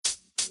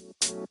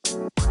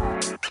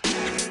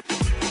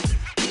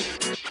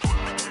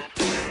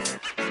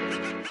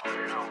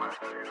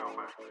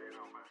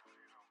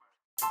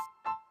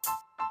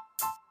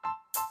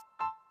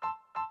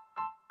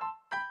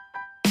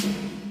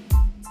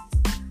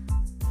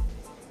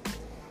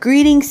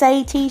Greetings,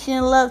 salutation,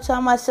 and love to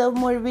all my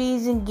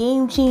self-motivators and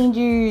game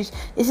changers.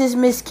 This is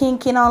Miss Ken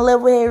on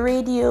Levelhead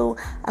Radio.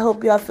 I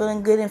hope y'all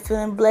feeling good and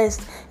feeling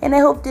blessed. And I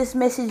hope this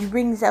message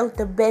brings out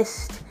the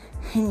best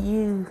in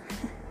you.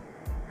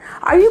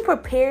 Are you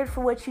prepared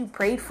for what you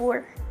prayed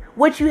for?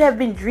 What you have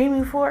been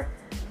dreaming for?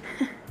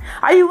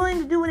 Are you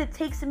willing to do what it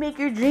takes to make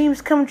your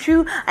dreams come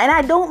true? And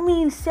I don't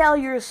mean sell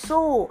your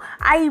soul.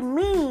 I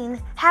mean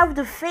have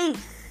the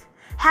faith.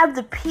 Have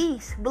the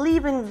peace,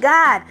 believe in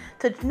God,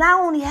 to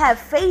not only have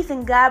faith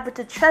in God, but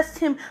to trust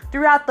Him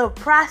throughout the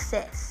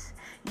process.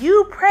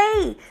 You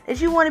pray that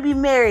you want to be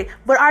married,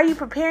 but are you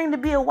preparing to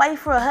be a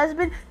wife or a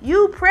husband?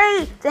 You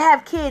pray to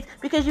have kids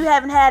because you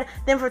haven't had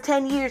them for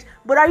 10 years,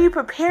 but are you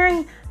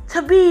preparing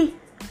to be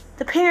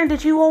the parent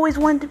that you always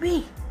wanted to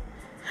be?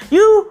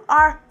 You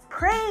are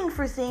praying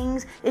for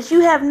things that you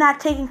have not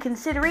taken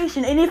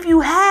consideration, and if you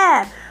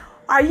have,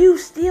 are you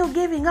still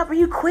giving up? Are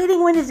you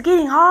quitting when it's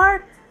getting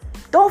hard?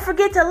 Don't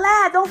forget to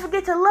laugh. Don't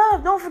forget to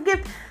love. Don't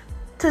forget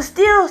to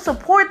still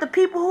support the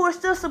people who are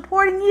still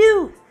supporting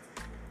you.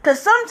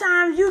 Because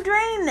sometimes you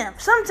drain them.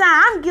 Sometimes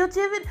I'm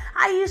guilty of it.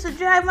 I used to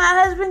drive my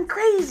husband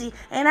crazy.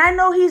 And I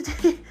know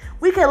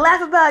we can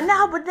laugh about it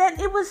now, but then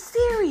it was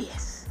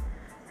serious.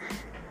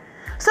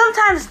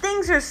 Sometimes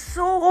things are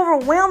so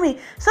overwhelming.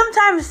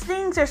 Sometimes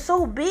things are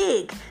so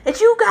big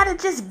that you got to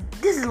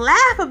just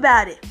laugh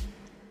about it.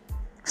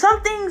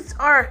 Some things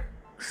are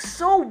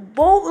so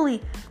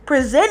boldly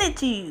presented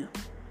to you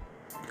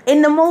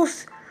in the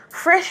most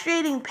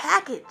frustrating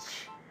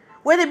package,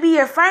 whether it be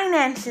your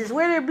finances,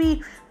 whether it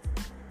be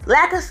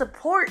lack of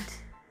support,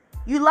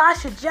 you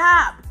lost your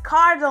job,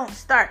 car don't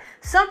start,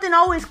 something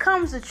always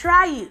comes to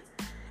try you,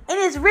 and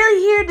it's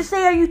really here to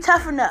say, are you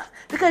tough enough?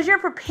 Because you're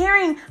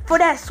preparing for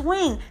that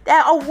swing,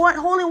 that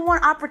only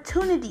one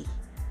opportunity.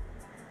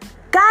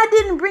 God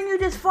didn't bring you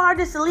this far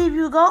just to leave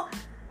you go.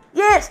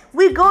 Yes,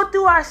 we go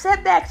through our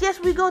setbacks. Yes,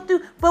 we go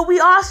through, but we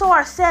also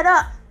are set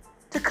up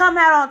to come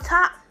out on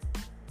top.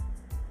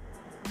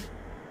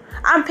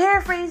 I'm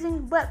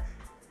paraphrasing, but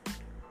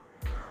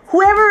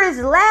whoever is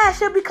last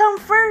shall become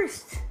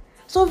first.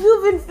 So if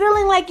you've been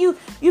feeling like you've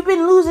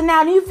been losing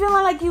out and you're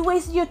feeling like you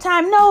wasted your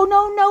time, no,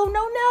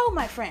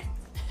 my friend.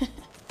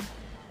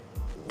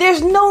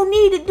 There's no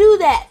need to do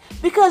that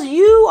because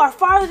you are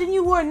farther than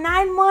you were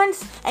 9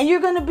 months and you're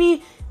going to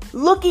be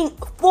looking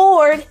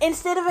forward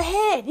instead of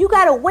ahead. You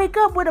got to wake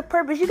up with a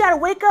purpose. You got to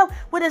wake up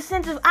with a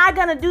sense of, I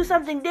got to do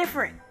something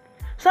different.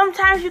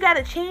 Sometimes you got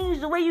to change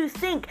the way you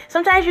think.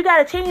 Sometimes you got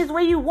to change the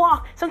way you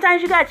walk.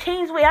 Sometimes you got to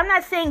change the way. I'm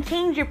not saying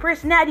change your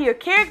personality or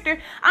character.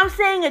 I'm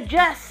saying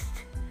adjust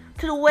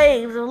to the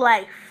waves of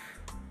life.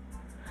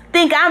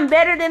 Think I'm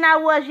better than I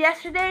was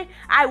yesterday?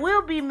 I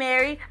will be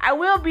married. I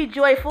will be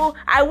joyful.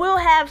 I will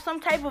have some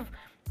type of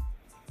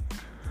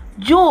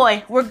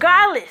joy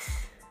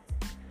regardless.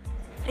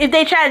 If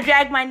they try to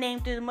drag my name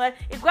through the mud,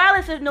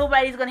 regardless if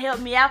nobody's going to help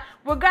me out,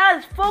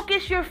 regardless,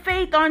 focus your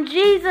faith on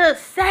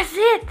Jesus. That's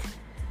it.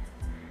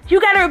 You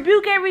got to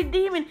rebuke every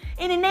demon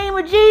in the name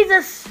of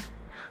Jesus.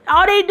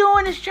 All they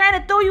doing is trying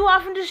to throw you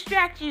off and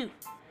distract you.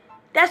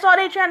 That's all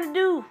they trying to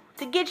do,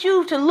 to get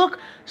you to look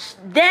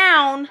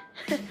down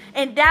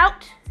and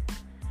doubt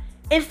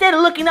instead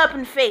of looking up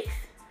in faith.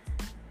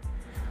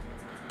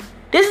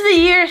 This is a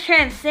year of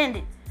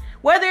transcendent.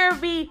 Whether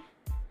it be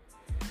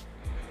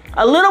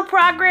a little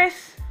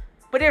progress,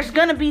 but there's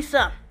going to be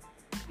some.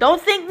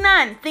 Don't think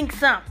none, think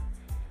some.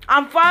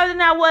 I'm farther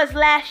than I was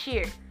last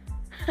year.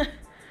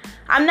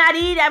 I'm not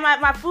eating,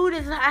 my food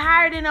is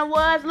higher than I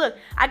was. Look,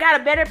 I got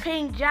a better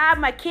paying job.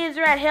 My kids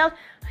are at health.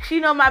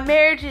 You know, my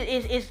marriage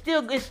is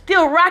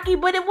still rocky,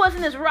 but it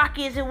wasn't as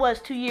rocky as it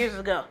was 2 years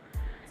ago.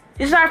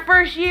 This is our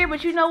first year,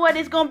 but you know what?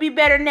 It's going to be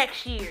better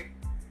next year.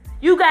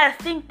 You got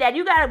to think that.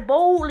 You got to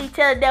boldly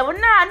tell the devil,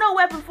 nah, no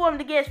weapon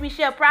formed against me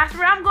shall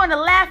prosper. I'm going to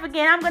laugh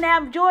again. I'm going to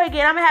have joy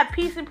again. I'm going to have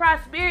peace and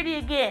prosperity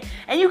again.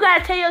 And you got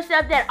to tell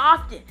yourself that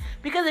often.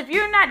 Because if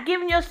you're not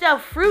giving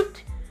yourself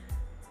fruit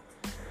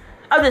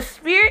of the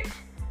Spirit,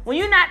 when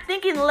you're not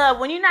thinking love,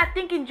 when you're not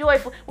thinking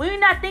joyful, when you're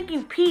not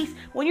thinking peace,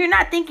 when you're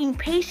not thinking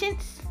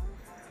patience,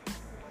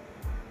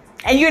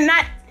 and you're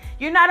not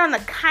on the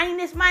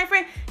kindness mind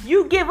frame,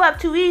 you give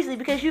up too easily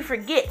because you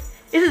forget.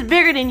 This is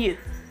bigger than you.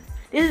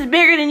 This is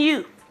bigger than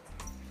you.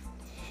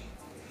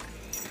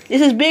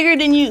 This is bigger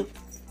than you.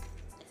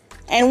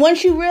 And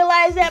once you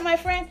realize that, my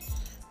friend,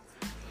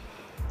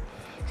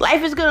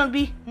 life is going to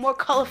be more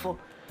colorful.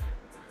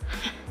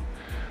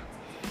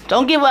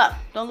 Don't give up.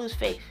 Don't lose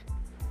faith.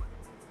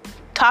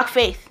 Talk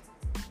faith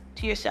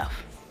to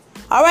yourself.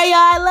 All right, y'all.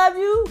 I love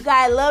you.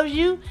 God loves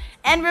you.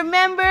 And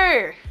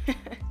remember,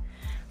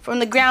 from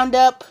the ground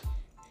up,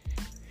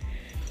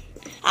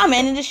 I'm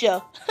ending the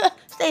show.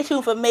 Stay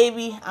tuned for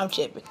Maybe I'm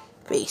Chipping.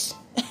 Peace.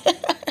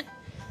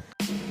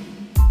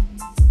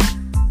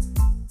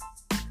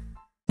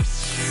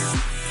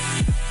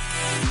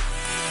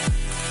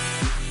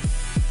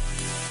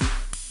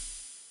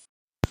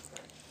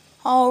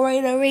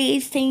 Alright,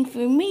 it's time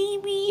for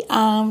maybe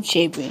I'm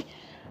tripping.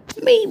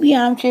 Maybe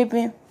I'm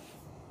tripping.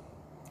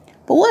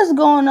 But what's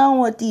going on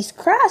with these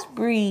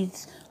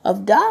crossbreeds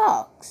of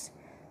dogs?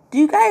 Do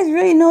you guys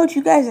really know what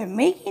you guys are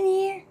making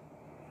here?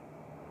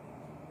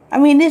 I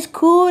mean, it's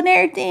cool and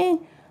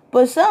everything,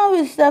 but some of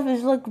this stuff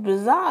is look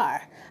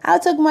bizarre. I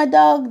took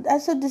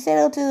the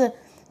Sato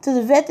to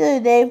the vet the other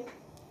day,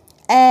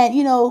 and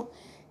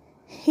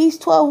he's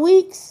 12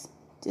 weeks.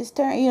 He's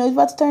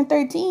about to turn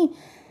 13,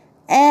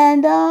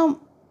 and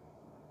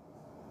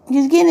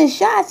he's getting his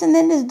shots, and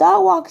then this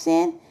dog walks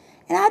in,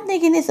 and I'm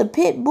thinking it's a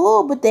pit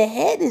bull, but the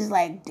head is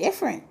like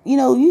different.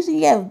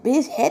 Usually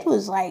his head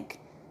was like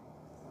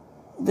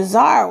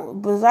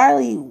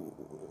bizarrely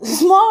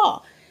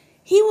small.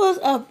 He was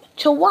a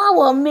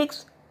Chihuahua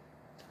mixed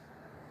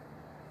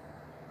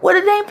with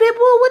a dang pit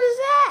bull. What is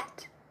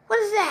that? What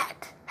is that?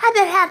 How'd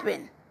that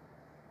happen?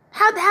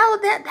 How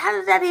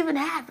does that even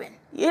happen?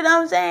 You know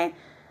what I'm saying?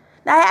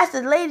 Now I asked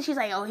the lady, she's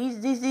like, "Oh, he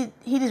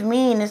just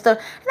mean and stuff."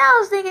 And I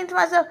was thinking to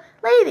myself,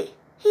 lady,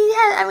 he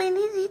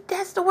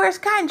that's the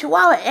worst kind,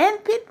 Chihuahua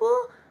and pit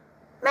bull,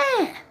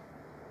 man.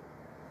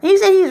 You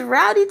say he's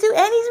rowdy too,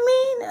 and he's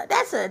mean.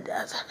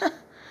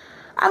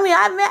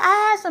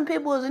 I had some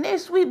pit bulls and they're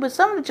sweet, but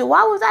some of the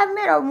Chihuahuas I've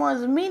met are one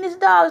of the meanest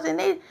dogs,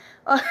 and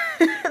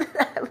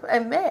I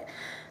met.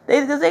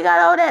 Because they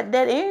got all that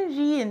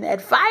energy and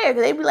that fire.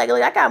 Because they be like,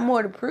 look, I got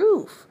more to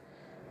prove.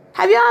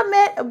 Have y'all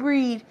met a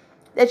breed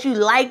that you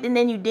liked and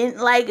then you didn't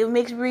like, a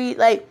mixed breed?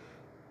 Like,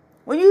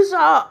 when you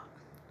saw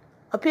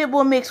a pit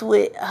bull mixed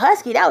with a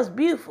husky, that was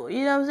beautiful.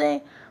 You know what I'm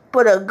saying?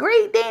 But a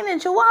Great Dane and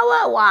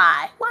Chihuahua,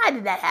 why? Why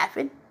did that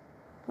happen?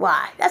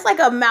 Why? That's like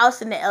a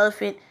mouse and an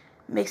elephant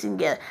mixing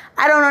together.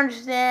 I don't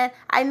understand.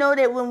 I know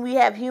that when we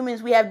have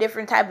humans, we have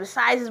different types of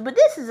sizes, but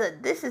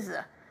this is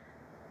a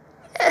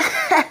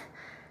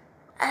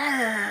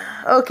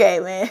okay,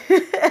 man.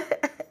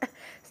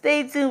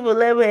 Stay tuned for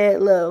Levelhead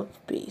Love.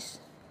 Peace.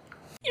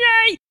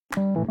 Yay!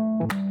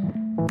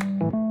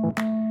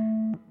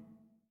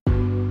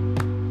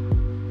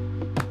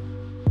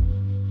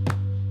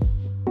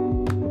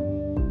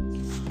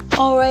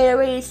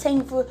 Alright, it's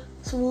time for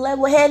some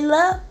Levelhead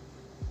Love.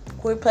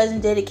 We're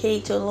pleasant,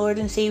 dedicated to the Lord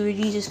and Savior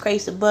Jesus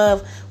Christ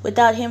above.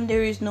 Without him,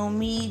 there is no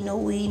me, no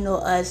we, no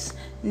us,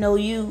 no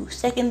you.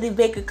 Secondly,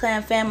 Baker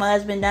Clan fam, my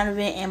husband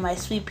Donovan, and my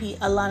sweet pea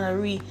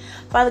Alana Reed.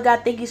 Father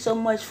God, thank you so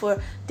much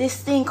for this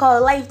thing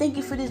called life. Thank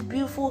you for this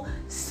beautiful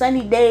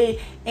sunny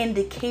day in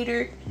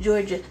Decatur,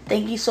 Georgia.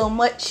 Thank you so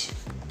much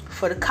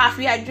for the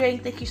coffee I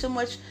drank. Thank you so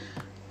much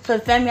for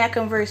the family I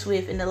conversed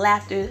with and the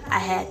laughter I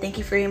had. Thank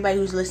you for anybody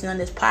who's listening on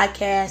this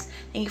podcast.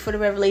 Thank you for the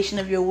revelation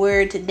of your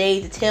word today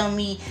to tell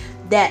me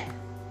that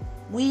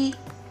we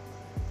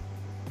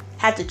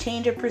have to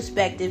change our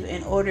perspective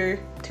in order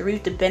to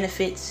reap the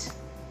benefits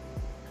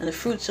and the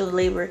fruits of the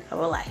labor of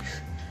our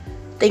life.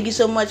 Thank you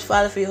so much,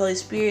 Father, for your Holy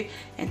Spirit,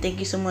 and thank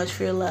you so much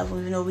for your love,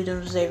 even though we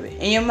don't deserve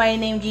it. In your mighty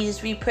name,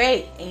 Jesus, we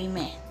pray.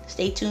 Amen.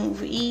 Stay tuned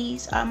for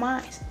Ease Our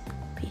Minds.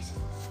 Peace.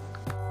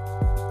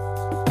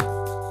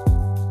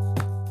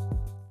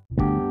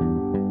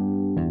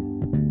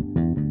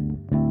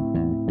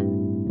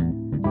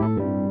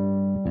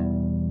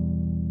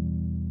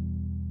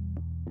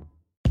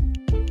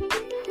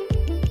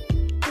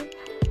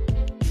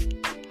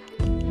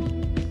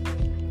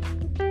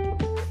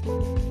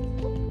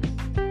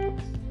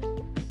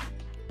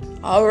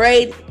 All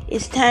right,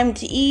 it's time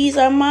to ease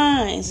our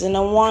minds and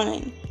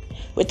unwind.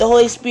 With the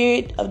Holy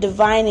Spirit of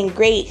divine and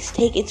grace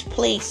take its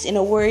place in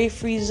a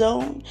worry-free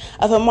zone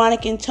of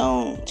harmonic and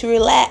tone to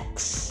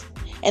relax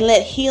and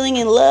let healing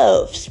and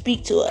love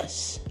speak to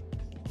us.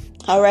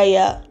 All right,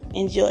 y'all,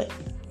 enjoy.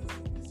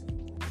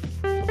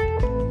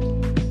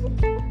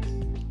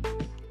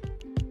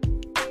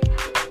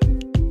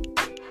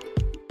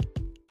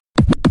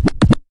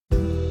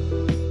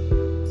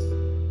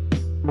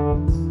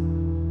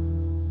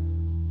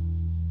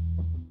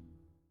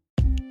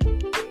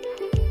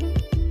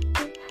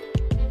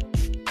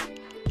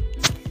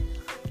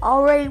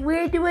 Alright,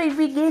 where do I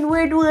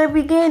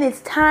begin?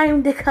 It's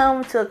time to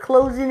come to a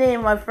closing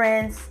in, my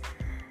friends.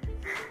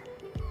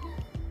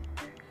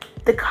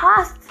 The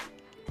cost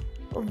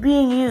of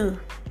being you,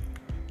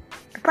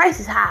 the price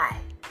is high.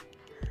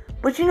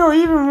 But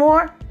even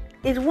more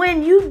is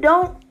when you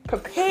don't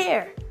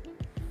prepare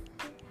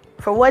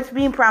for what's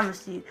being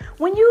promised to you.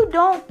 When you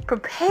don't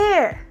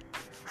prepare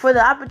for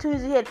the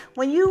opportunities ahead.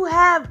 When you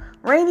have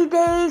rainy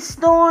days,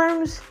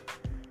 storms,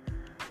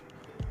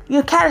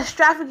 your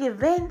catastrophic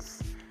events,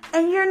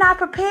 and you're not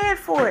prepared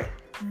for it.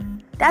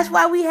 That's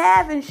why we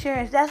have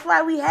insurance. That's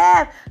why we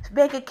have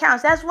bank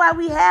accounts. That's why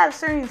we have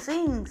certain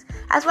things.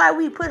 That's why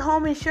we put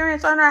home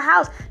insurance on our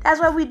house. That's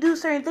why we do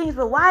certain things.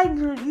 But why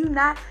do you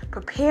not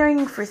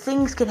preparing for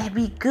things can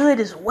be good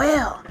as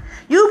well?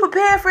 You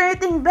prepare for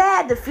anything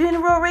bad, the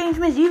funeral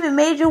arrangements, you even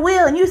made your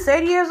will, and you're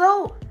 30 years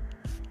old.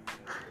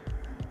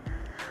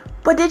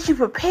 But did you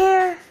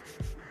prepare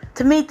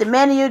to meet the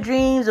man of your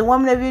dreams, the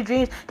woman of your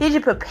dreams? Did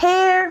you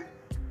prepare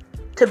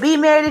to be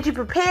married? Did you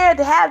prepare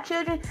to have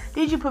children?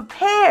 Did you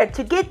prepare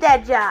to get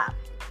that job?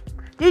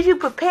 Did you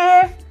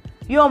prepare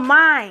your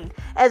mind,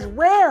 as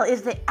well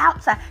as the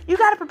outside. You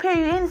got to prepare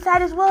your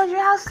inside as well as your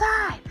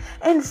outside.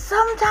 And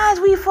sometimes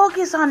we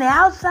focus on the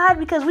outside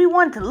because we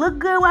want it to look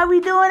good while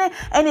we're doing it,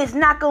 and it's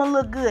not going to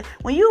look good.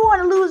 When you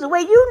want to lose the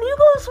weight, you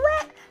going to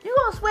sweat. You're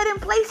going to sweat in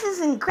places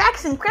and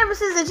cracks and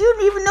crevices that you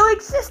didn't even know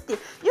existed.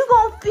 You're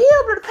going to feel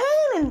the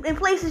pain in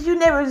places you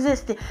never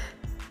existed.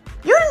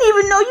 You didn't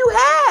even know you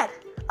had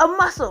a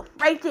muscle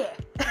right there.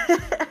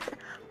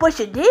 But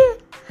you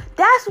did.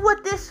 That's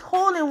what this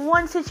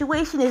hole-in-one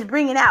situation is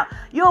bringing out.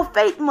 Your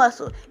faith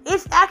muscle.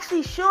 It's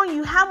actually showing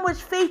you how much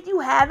faith you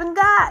have in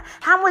God.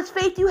 How much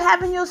faith you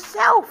have in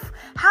yourself.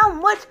 How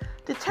much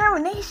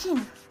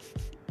determination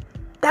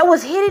that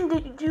was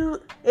hidden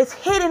it's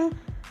hidden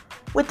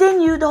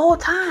within you the whole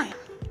time.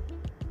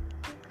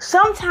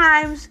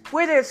 Sometimes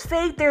where there's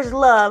faith, there's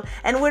love.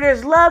 And where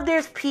there's love,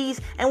 there's peace.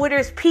 And where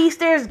there's peace,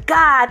 there's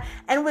God.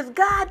 And with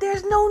God,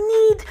 there's no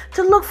need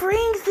to look for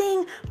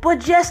anything but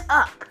just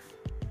up.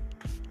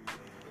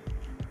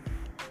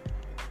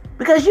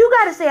 Because you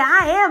got to say,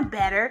 I am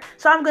better,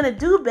 so I'm going to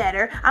do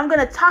better. I'm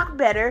going to talk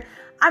better.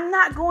 I'm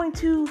not going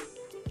to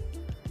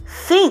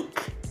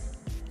think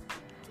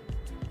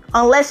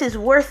unless it's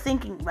worth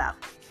thinking about.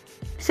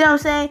 See what I'm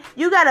saying?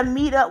 You got to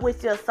meet up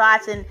with your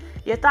thoughts, and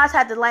your thoughts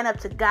have to line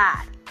up to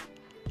God.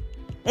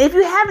 And if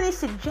you have any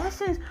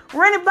suggestions,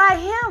 run it by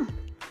Him.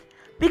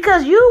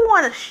 Because you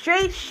want a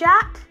straight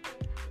shot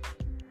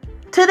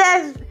to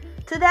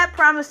that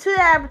promise, to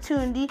that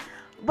opportunity.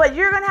 But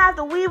you're going to have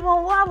to weave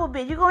and wobble a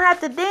bit. You're going to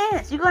have to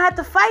dance. You're going to have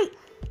to fight.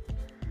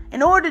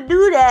 In order to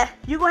do that,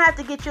 you're going to have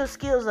to get your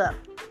skills up.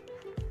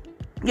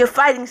 Your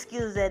fighting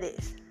skills, that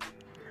is.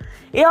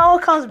 It all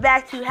comes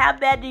back to how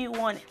bad do you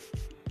want it?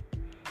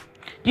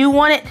 Do you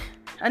want it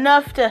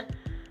enough to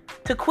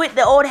quit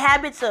the old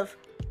habits of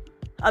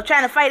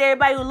trying to fight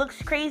everybody who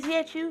looks crazy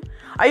at you?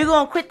 Are you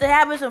going to quit the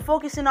habits of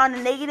focusing on the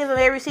negative of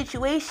every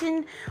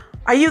situation?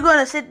 Are you going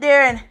to sit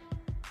there and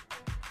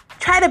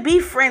try to be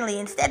friendly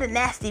instead of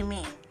nasty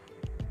mean?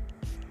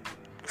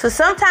 So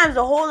sometimes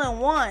the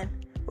hole-in-one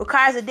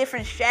requires a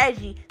different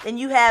strategy than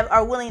you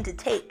are willing to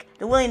take,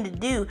 than willing to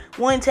do,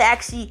 willing to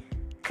actually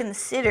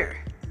consider.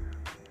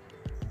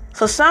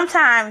 So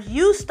sometimes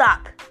you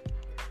stop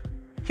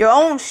your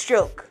own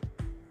stroke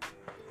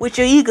with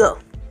your ego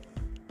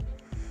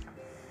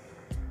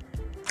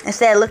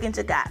instead of looking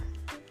to God.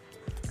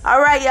 All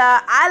right,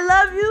 y'all. I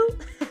love you.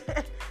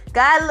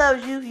 God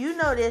loves you. You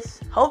know this.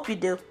 Hope you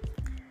do.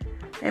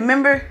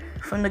 Remember,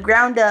 from the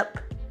ground up,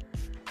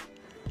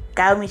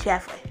 God will meet you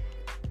halfway.